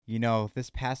This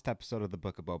past episode of the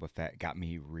Book of Boba Fett got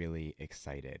me really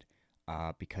excited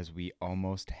because we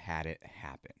almost had it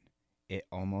happen. It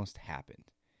almost happened.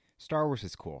 Star Wars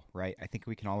is cool, right? I think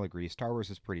we can all agree Star Wars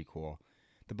is pretty cool.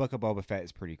 The Book of Boba Fett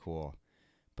is pretty cool.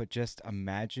 But just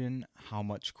imagine how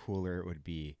much cooler it would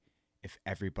be if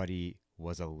everybody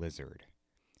was a lizard.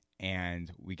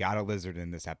 And we got a lizard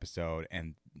in this episode,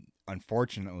 and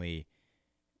unfortunately,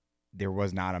 there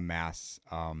was not a mass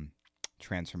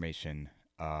transformation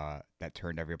that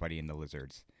turned everybody into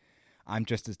lizards. I'm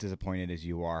just as disappointed as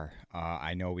you are.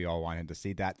 I know we all wanted to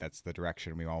see that. That's the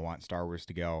direction we all want Star Wars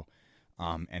to go.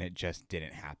 And it just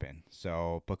didn't happen.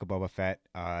 So, Book of Boba Fett,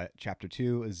 Chapter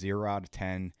 2 is 0 out of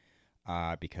 10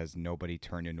 because nobody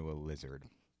turned into a lizard.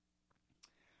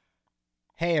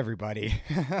 Hey, everybody.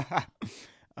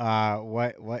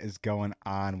 What is going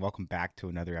on? Welcome back to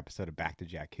another episode of Back to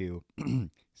Jakku.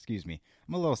 Excuse me.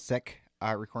 I'm a little sick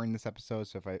recording this episode,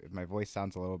 so if my voice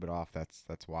sounds a little bit off,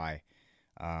 that's why.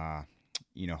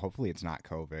 Hopefully it's not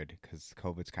COVID, because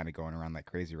COVID's kind of going around like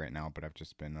crazy right now, but I've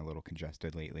just been a little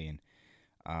congested lately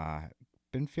and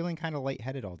been feeling kind of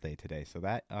lightheaded all day today, so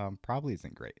that probably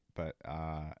isn't great, but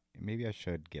maybe I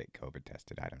should get COVID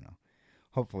tested. I don't know.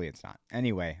 Hopefully it's not.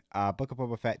 Anyway, Book of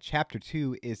Boba Fett Chapter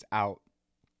 2 is out.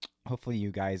 Hopefully you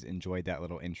guys enjoyed that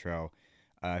little intro.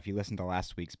 If you listened to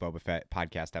last week's Boba Fett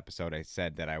podcast episode, I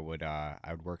said that I would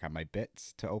work on my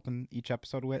bits to open each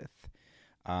episode with.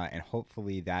 And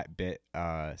hopefully that bit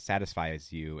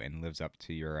satisfies you and lives up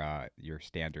to your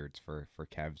standards for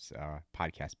Kev's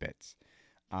podcast bits.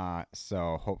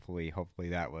 So hopefully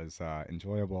that was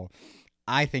enjoyable.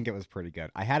 I think it was pretty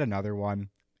good. I had another one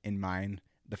in mind,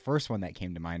 the first one that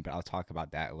came to mind, but I'll talk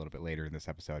about that a little bit later in this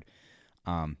episode.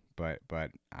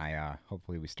 But I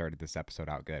hopefully we started this episode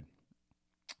out good.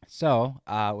 So,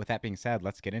 with that being said,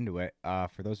 let's get into it.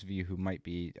 For those of you who might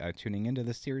be tuning into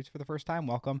this series for the first time,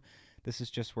 welcome. This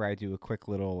is just where I do a quick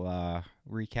little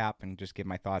recap and just give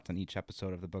my thoughts on each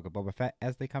episode of the Book of Boba Fett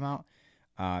as they come out.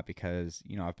 Because,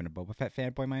 I've been a Boba Fett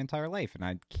fanboy my entire life, and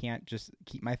I can't just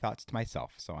keep my thoughts to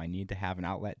myself. So I need to have an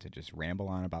outlet to just ramble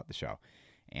on about the show.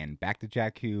 And Back to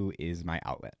Jakku is my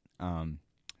outlet.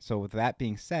 So with that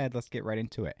being said, let's get right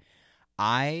into it.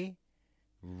 I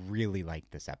really liked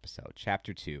this episode,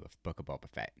 Chapter 2 of Book of Boba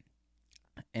Fett.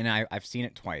 And I've seen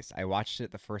it twice. I watched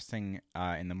it the first thing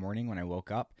in the morning when I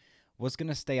woke up. Was going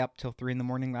to stay up till 3 in the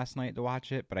morning last night to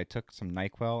watch it, but I took some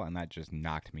NyQuil, and that just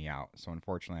knocked me out. So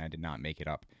unfortunately, I did not make it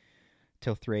up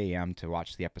till 3 a.m. to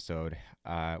watch the episode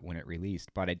when it released.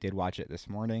 But I did watch it this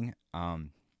morning, and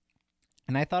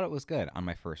I thought it was good on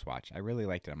my first watch. I really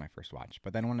liked it on my first watch.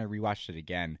 But then when I rewatched it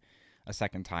again a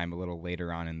second time a little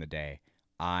later on in the day,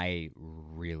 I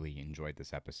really enjoyed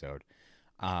this episode.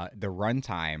 The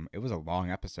runtime, it was a long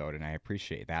episode, and I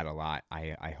appreciate that a lot.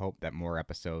 I hope that more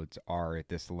episodes are at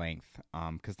this length,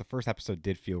 because the first episode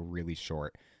did feel really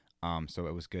short. So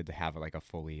it was good to have like a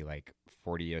fully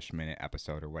 40-ish minute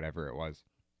episode or whatever it was.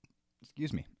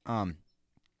 Excuse me.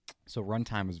 So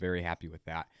runtime was very happy with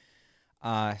that.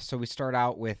 So we start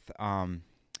out with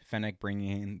Fennec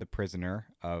bringing in the prisoner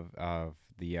of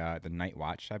the Night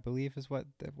Watch, I believe is what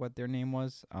their name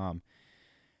was.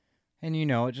 And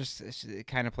it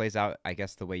kind of plays out, I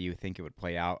guess, the way you think it would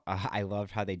play out. I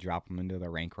loved how they drop him into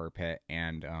the Rancor pit,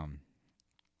 and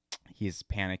he's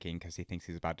panicking because he thinks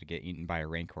he's about to get eaten by a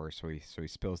Rancor, so he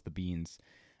spills the beans.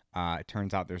 It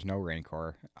turns out there's no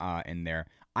Rancor in there.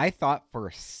 I thought for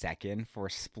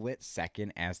a split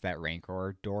second, as that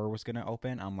Rancor door was going to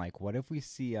open, I'm like, what if we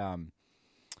see...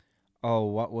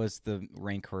 what was the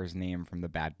Rancor's name from the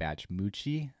Bad Batch?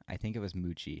 Muchi? I think it was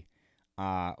Muchi.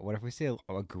 What if we see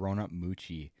a grown-up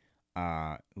Muchi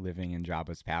living in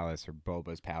Jabba's palace, or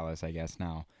Boba's palace, I guess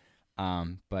now.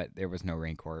 But there was no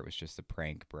Rancor. It was just a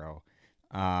prank, bro.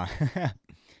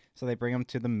 So they bring him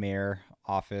to the mayor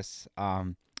office.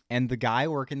 And the guy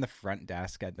working the front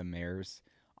desk at the mayor's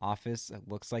office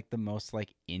looks like the most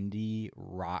indie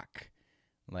rock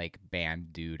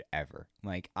band dude ever.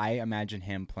 I imagine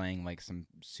him playing some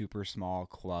super small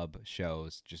club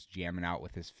shows, just jamming out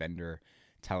with his Fender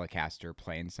Telecaster,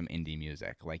 playing some indie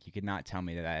music. You could not tell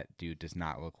me that dude does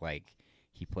not look like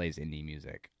he plays indie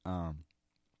music.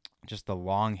 Just the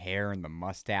long hair and the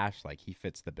mustache, he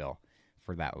fits the bill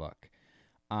for that look.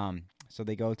 So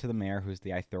they go to the mayor, who's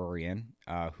the Ithorian,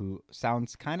 who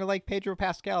sounds kind of like Pedro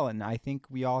Pascal, and I think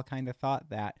we all kind of thought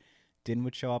that Din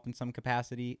would show up in some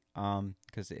capacity,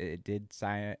 because it did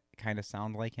kind of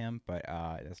sound like him, but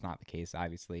that's not the case,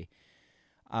 obviously.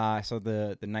 So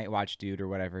the Night Watch dude or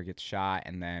whatever gets shot,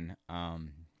 and then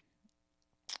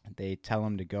they tell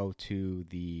him to go to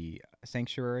the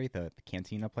sanctuary, the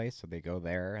cantina place. So they go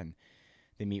there, and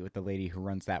they meet with the lady who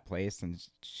runs that place, and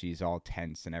she's all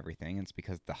tense and everything. It's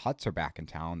because the Hutts are back in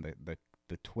town.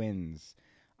 The twins,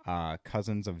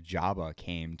 cousins of Jabba,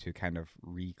 came to kind of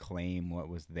reclaim what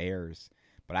was theirs.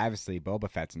 But obviously, Boba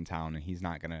Fett's in town, and he's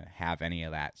not gonna have any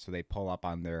of that. So they pull up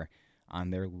on their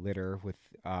litter with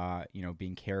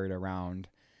being carried around,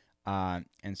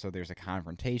 and so there's a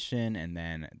confrontation, and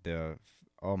then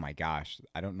oh my gosh,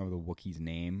 I don't know the Wookiee's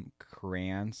name,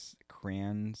 Cran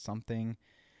something.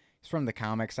 He's from the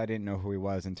comics. I didn't know who he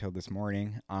was until this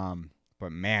morning.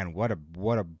 But man, what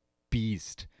a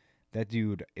beast. That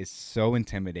dude is so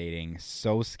intimidating,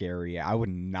 so scary. I would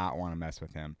not want to mess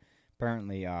with him.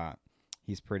 Apparently,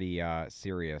 he's pretty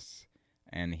serious,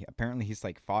 and apparently he's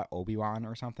like fought Obi-Wan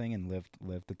or something and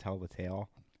lived to tell the tale.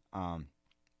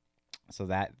 So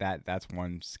that's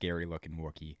one scary looking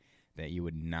Wookiee that you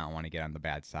would not want to get on the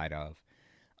bad side of.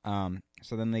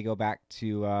 So then they go back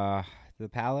to the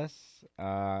palace.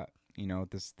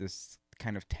 This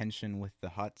kind of tension with the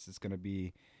Hutts is going to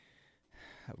be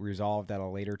resolved at a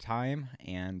later time,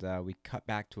 and we cut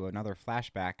back to another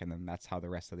flashback, and then that's how the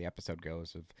rest of the episode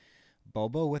goes, of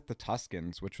Boba with the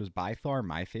Tuskens, which was by far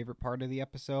my favorite part of the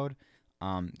episode.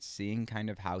 Seeing kind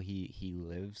of how he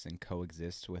lives and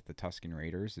coexists with the Tusken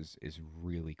Raiders is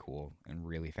really cool and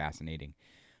really fascinating.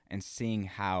 And seeing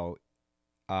how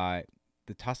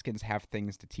the Tuskens have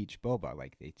things to teach Boba.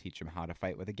 Like, they teach him how to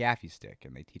fight with a gaffy stick,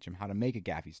 and they teach him how to make a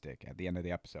gaffy stick at the end of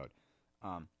the episode.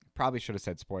 Probably should have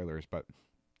said spoilers, but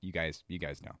you guys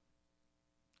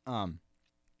know.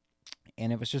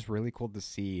 And it was just really cool to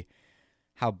see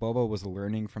how Boba was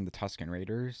learning from the Tusken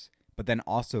Raiders, but then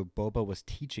also Boba was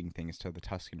teaching things to the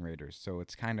Tusken Raiders. So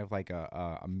it's kind of like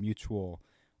a mutual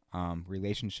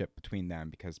relationship between them,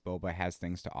 because Boba has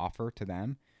things to offer to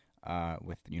them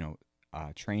with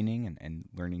training and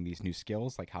learning these new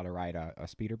skills, like how to ride a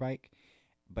speeder bike.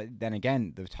 But then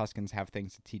again, the Tuskens have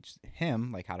things to teach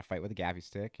him, like how to fight with a gaffy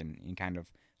stick and kind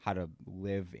of how to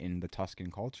live in the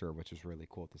Tusken culture, which is really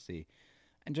cool to see.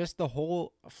 And just the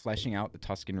whole fleshing out the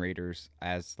Tusken Raiders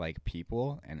as like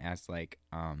people and as like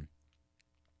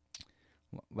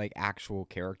actual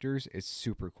characters is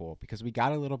super cool, because we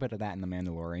got a little bit of that in The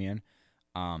Mandalorian,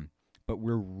 but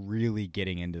we're really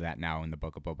getting into that now in the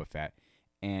Book of Boba Fett.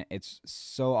 And it's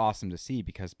so awesome to see,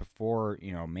 because before,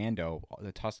 Mando,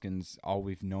 the Tuskens, all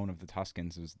we've known of the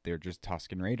Tuskens is they're just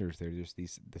Tusken Raiders. They're just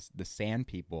the sand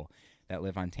people that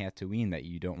live on Tatooine that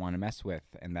you don't want to mess with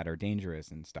and that are dangerous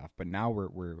and stuff. But now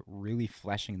we're really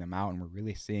fleshing them out, and we're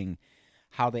really seeing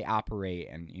how they operate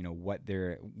and, what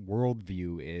their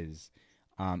worldview is,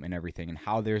 and everything, and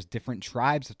how there's different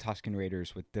tribes of Tusken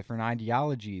Raiders with different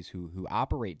ideologies who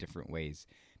operate different ways,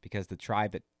 because the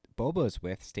tribe that Boba is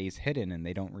with stays hidden and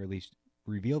they don't really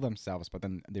reveal themselves. But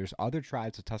then there's other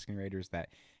tribes of Tusken Raiders that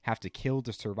have to kill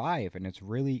to survive, and it's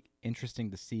really interesting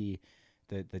to see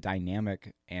the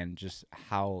dynamic and just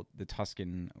how the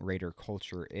Tusken Raider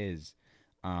culture is.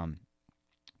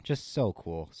 Just so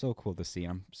cool to see.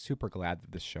 I'm super glad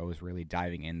that this show is really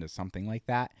diving into something like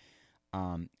that,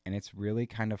 and it's really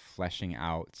kind of fleshing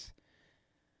out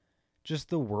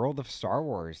just the world of Star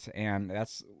Wars. And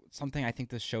that's something I think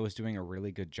this show is doing a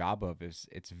really good job of. Is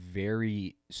it's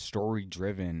very story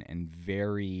driven and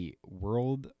very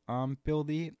world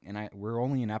buildy, and we're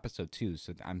only in episode 2,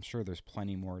 so I'm sure there's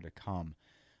plenty more to come.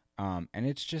 And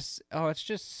it's just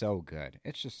so good.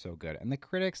 It's just so good. And the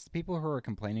critics, the people who are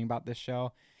complaining about this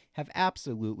show, have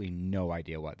absolutely no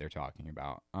idea what they're talking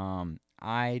about.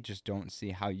 I just don't see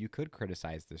how you could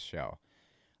criticize this show.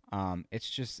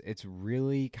 It's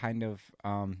really kind of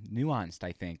nuanced,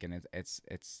 I think, and it's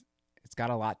got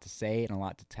a lot to say and a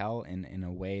lot to tell in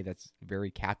a way that's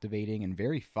very captivating and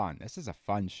very fun. This is a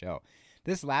fun show.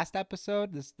 This last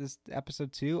episode, this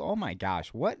episode 2, oh my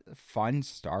gosh, what fun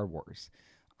Star Wars.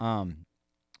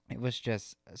 It was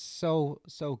just so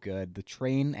good. The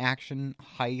train action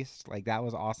heist, like, that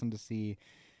was awesome to see.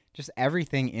 Just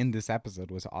everything in this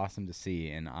episode was awesome to see,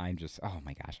 and I'm just, oh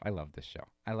my gosh, I love this show.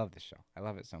 I love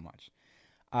it so much.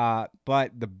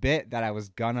 But the bit that I was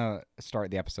gonna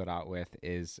start the episode out with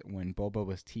is when Boba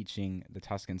was teaching the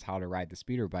Tuskens how to ride the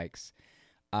speeder bikes.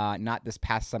 Not this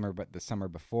past summer, but the summer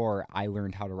before, I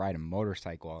learned how to ride a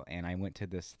motorcycle, and I went to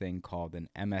this thing called an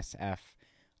MSF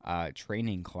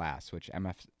training class, which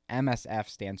MSF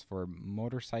stands for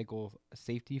Motorcycle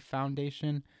Safety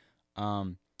Foundation.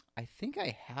 I think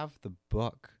I have the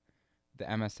book, the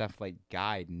MSF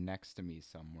guide, next to me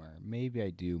somewhere. Maybe I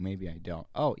do, maybe I don't.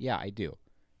 Oh yeah, I do.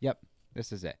 Yep,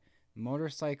 this is it.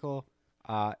 Motorcycle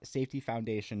Safety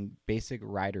Foundation Basic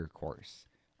Rider Course.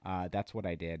 That's what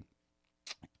I did.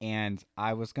 And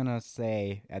I was gonna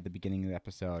say at the beginning of the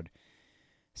episode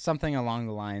something along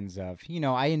the lines of,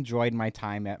 I enjoyed my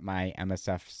time at my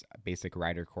MSF's basic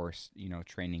rider course,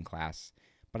 training class,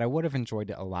 but I would have enjoyed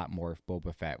it a lot more if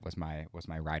Boba Fett was my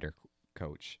rider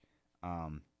coach.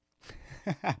 Um,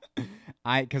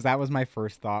 because that was my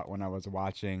first thought when I was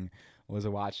watching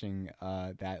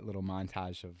that little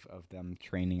montage of them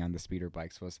training on the speeder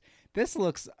bikes. Was this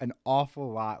looks an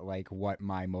awful lot like what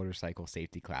my motorcycle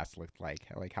safety class looked like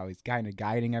how he's kind of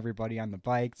guiding everybody on the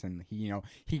bikes, and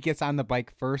he gets on the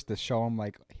bike first to show them,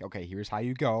 like, okay, here's how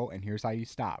you go and here's how you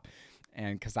stop.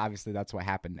 And because obviously that's what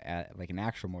happened at like an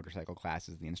actual motorcycle class,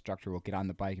 is the instructor will get on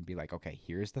the bike and be like, okay,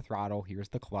 here's the throttle, here's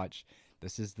the clutch,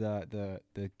 this is the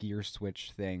gear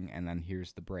switch thing, and then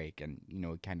here's the brake, and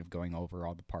kind of going over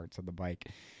all the parts of the bike.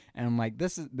 And I'm like,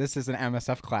 this is an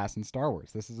MSF class in Star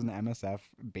Wars. This is an MSF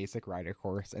basic rider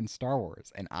course in Star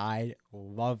Wars, and I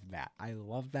love that. I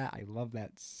love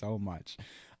that so much.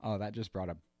 Oh, that just brought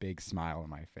a big smile on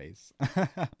my face.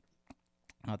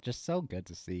 Oh, just so good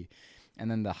to see. And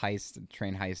then the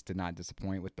train heist did not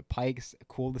disappoint with the Pikes.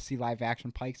 Cool to see live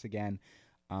action Pikes again.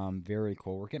 Very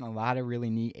cool. We're getting a lot of really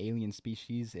neat alien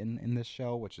species in this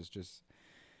show, which is just,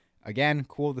 again,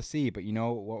 cool to see. But you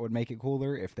know what would make it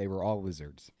cooler? If they were all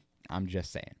lizards. I'm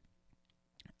just saying.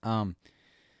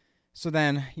 So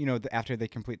then, after they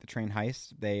complete the train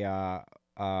heist, they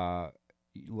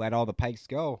let all the Pikes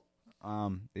go.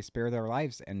 They spare their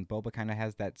lives, and Boba kind of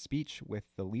has that speech with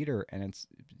the leader, and it's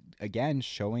again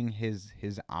showing his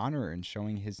honor and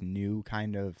showing his new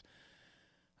kind of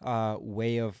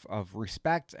way of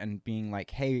respect, and being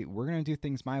like, hey, we're gonna do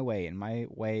things my way, and my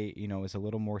way is a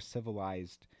little more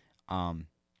civilized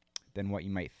than what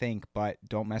you might think, but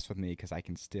don't mess with me because I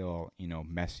can still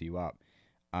mess you up.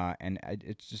 And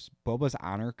it's just Boba's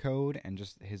honor code and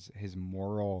just his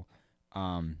moral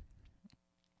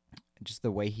just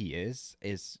the way he is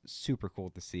super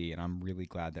cool to see, and I'm really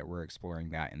glad that we're exploring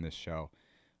that in this show.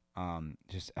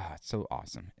 It's so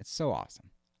awesome. It's so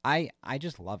awesome. I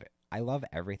just love it. I love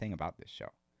everything about this show.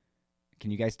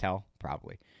 Can you guys tell?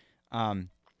 Probably.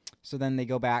 So then they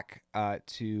go back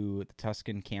to the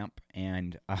Tusken camp,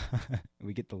 and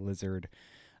we get the lizard.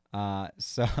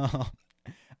 So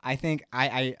I think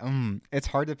it's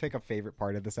hard to pick a favorite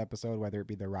part of this episode, whether it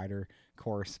be the rider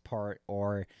course part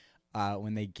or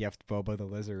when they gift Boba the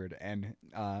lizard. And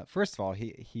first of all,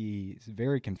 he's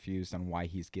very confused on why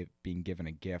he's being given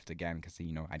a gift again, because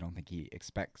I don't think he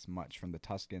expects much from the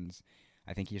Tuskens.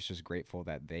 I think he's just grateful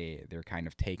that they're kind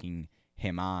of taking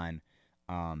him on,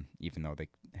 even though they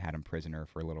had him prisoner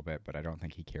for a little bit, but I don't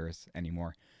think he cares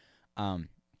anymore.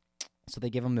 So they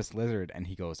give him this lizard, and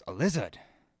he goes, "A lizard?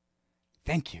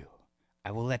 Thank you.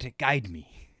 I will let it guide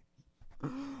me."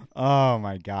 Oh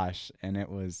my gosh. And it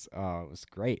was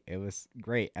great. It was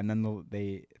great. And then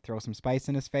they throw some spice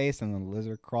in his face, and then the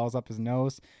lizard crawls up his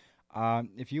nose.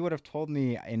 If you would have told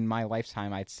me in my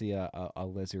lifetime I'd see a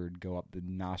lizard go up the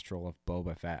nostril of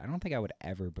Boba Fett, I don't think I would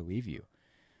ever believe you.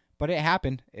 But it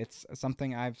happened. It's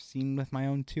something I've seen with my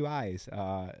own two eyes.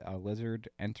 A lizard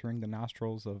entering the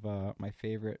nostrils of my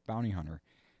favorite bounty hunter.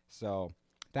 So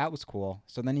that was cool.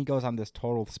 So then he goes on this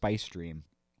total spice stream.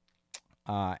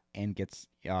 And gets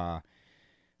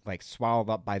like swallowed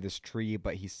up by this tree,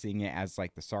 but he's seeing it as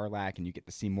like the Sarlacc, and you get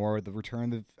to see more of the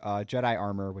return of Jedi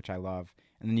armor, which I love.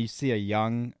 And then you see a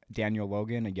young Daniel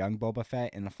Logan, a young Boba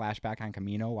Fett in a flashback on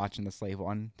Kamino watching the Slave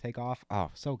One take off.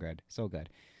 Oh, so good, so good.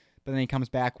 But then he comes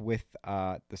back with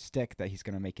the stick that he's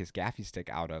going to make his gaffy stick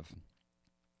out of.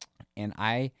 And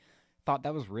I thought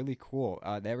that was really cool.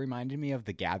 That reminded me of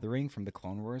The Gathering from the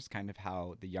Clone Wars, kind of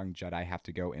how the young Jedi have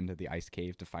to go into the ice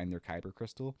cave to find their kyber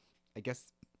crystal. I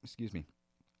guess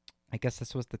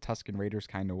this was the Tusken Raiders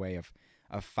kind of way of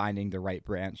finding the right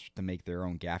branch to make their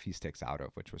own gaffy sticks out of,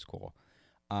 which was cool.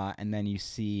 And then you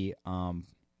see, the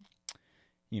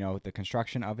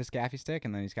construction of his gaffy stick,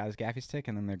 and then he's got his gaffy stick,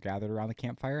 and then they're gathered around the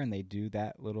campfire, and they do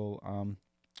that little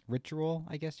ritual,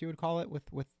 I guess you would call it,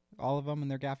 with all of them and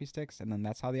their gaffy sticks, and then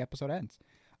that's how the episode ends.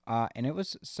 And it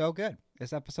was so good.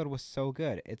 This episode was so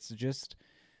good.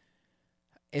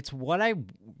 It's what I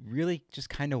really just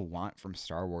kind of want from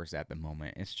Star Wars at the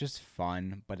moment. It's just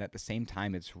fun, but at the same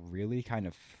time, it's really kind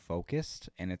of focused,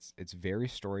 and it's very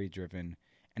story driven,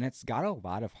 and it's got a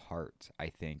lot of heart, I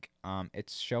think.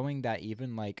 It's showing that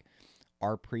even like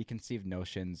our preconceived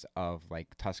notions of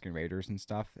like Tusken Raiders and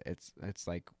stuff, it's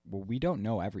like, well, we don't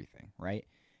know everything, right?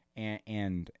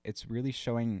 And it's really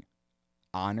showing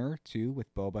honor too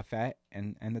with Boba Fett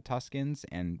and the Tuskens,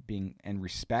 and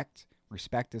respect.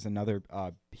 Respect is another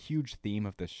huge theme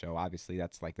of this show. Obviously,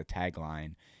 that's like the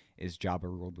tagline is Jabba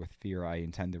ruled with fear, I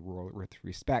intend to rule with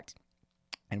respect.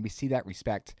 And we see that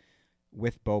respect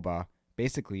with Boba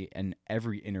basically in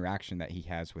every interaction that he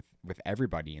has with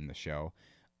everybody in the show,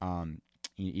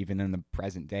 even in the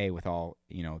present day with all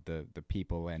the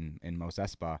people in Mos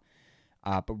Espa.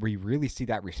 But we really see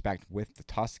that respect with the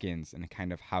Tuskens and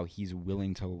kind of how he's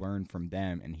willing to learn from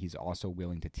them, and he's also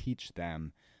willing to teach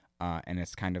them, and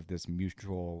it's kind of this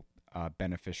mutual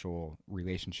beneficial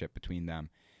relationship between them,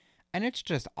 and it's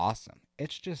just awesome.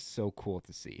 It's just so cool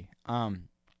to see.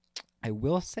 I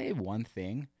will say one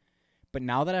thing, but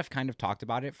now that I've kind of talked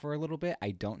about it for a little bit,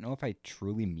 I don't know if I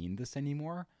truly mean this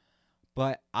anymore.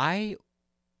 But I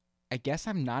guess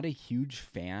I'm not a huge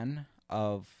fan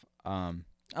of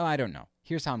I don't know.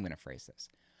 Here's how I'm going to phrase this.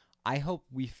 I hope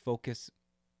we focus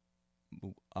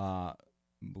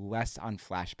less on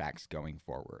flashbacks going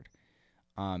forward.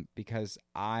 Because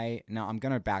I'm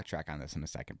going to backtrack on this in a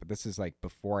second, but this is like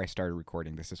before I started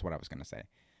recording, this is what I was going to say.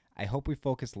 I hope we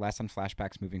focus less on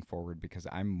flashbacks moving forward because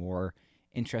I'm more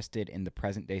interested in the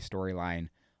present day storyline,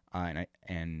 I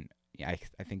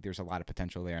think there's a lot of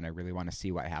potential there, and I really want to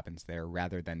see what happens there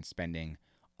rather than spending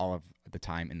all of the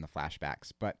time in the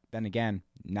flashbacks. But then again,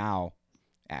 now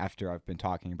after I've been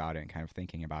talking about it and kind of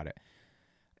thinking about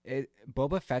it,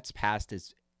 Boba Fett's past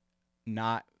is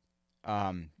not.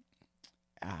 How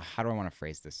do I want to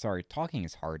phrase this? Sorry, talking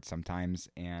is hard sometimes,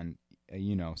 and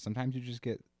sometimes you just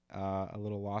get a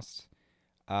little lost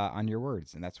on your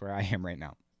words, and that's where I am right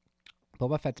now.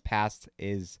 Boba Fett's past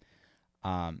is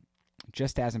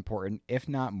just as important, if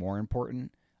not more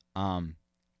important,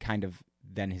 kind of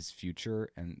than his future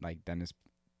and than his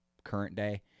current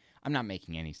day. I'm not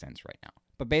making any sense right now.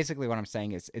 But basically what I'm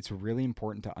saying is it's really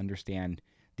important to understand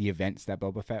the events that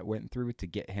Boba Fett went through to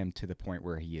get him to the point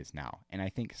where he is now. And I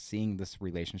think seeing this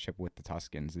relationship with the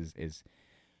Tuskens is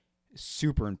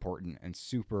super important and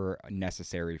super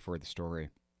necessary for the story.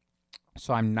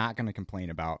 So I'm not going to complain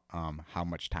about how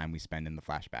much time we spend in the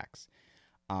flashbacks.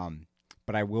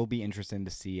 But I will be interested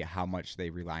to see how much they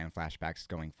rely on flashbacks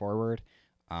going forward,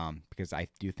 because I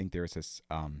do think there's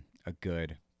a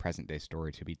good present-day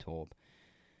story to be told.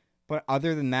 But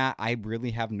other than that, I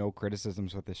really have no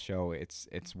criticisms with this show. It's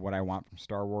what I want from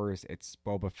Star Wars. It's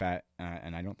Boba Fett,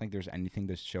 and I don't think there's anything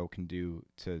this show can do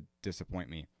to disappoint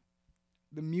me.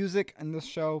 The music in this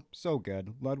show, so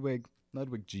good. Ludwig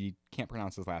G, can't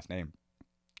pronounce his last name.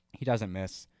 He doesn't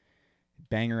miss.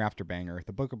 Banger after banger.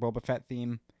 The Book of Boba Fett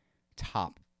theme,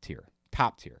 top tier.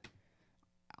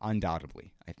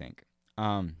 Undoubtedly, I think.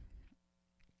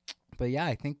 But yeah,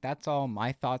 I think that's all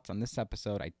my thoughts on this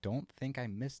episode. I don't think I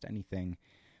missed anything.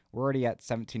 We're already at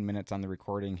 17 minutes on the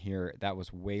recording here. That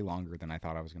was way longer than I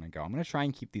thought I was going to go. I'm going to try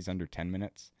and keep these under 10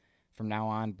 minutes from now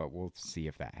on, but we'll see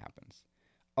if that happens.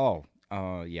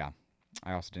 Yeah.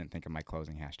 I also didn't think of my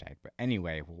closing hashtag. But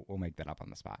anyway, we'll make that up on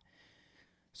the spot.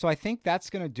 So I think that's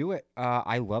going to do it.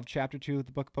 I love Chapter 2 of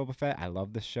the Book of Boba Fett. I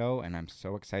love the show, and I'm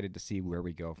so excited to see where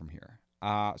we go from here.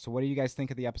 So what do you guys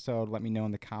think of the episode? Let me know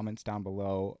in the comments down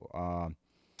below on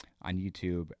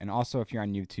YouTube. And also, if you're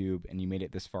on YouTube and you made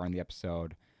it this far in the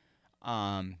episode,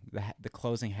 the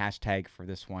closing hashtag for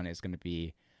this one is going to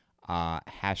be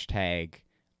hashtag...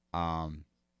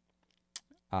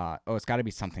 it's got to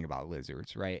be something about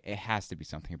lizards, right? It has to be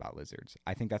something about lizards.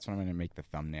 I think that's what I'm going to make the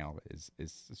thumbnail is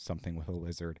something with a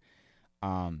lizard.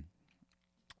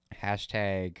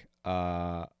 Hashtag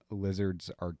lizards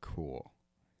are cool.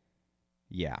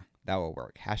 Yeah, that will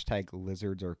work. Hashtag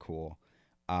lizards are cool.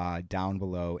 Down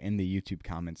below in the YouTube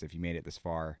comments if you made it this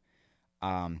far.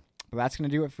 But that's going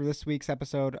to do it for this week's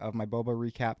episode of my Boba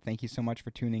Recap. Thank you so much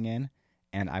for tuning in,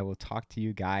 and I will talk to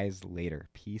you guys later.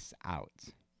 Peace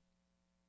out.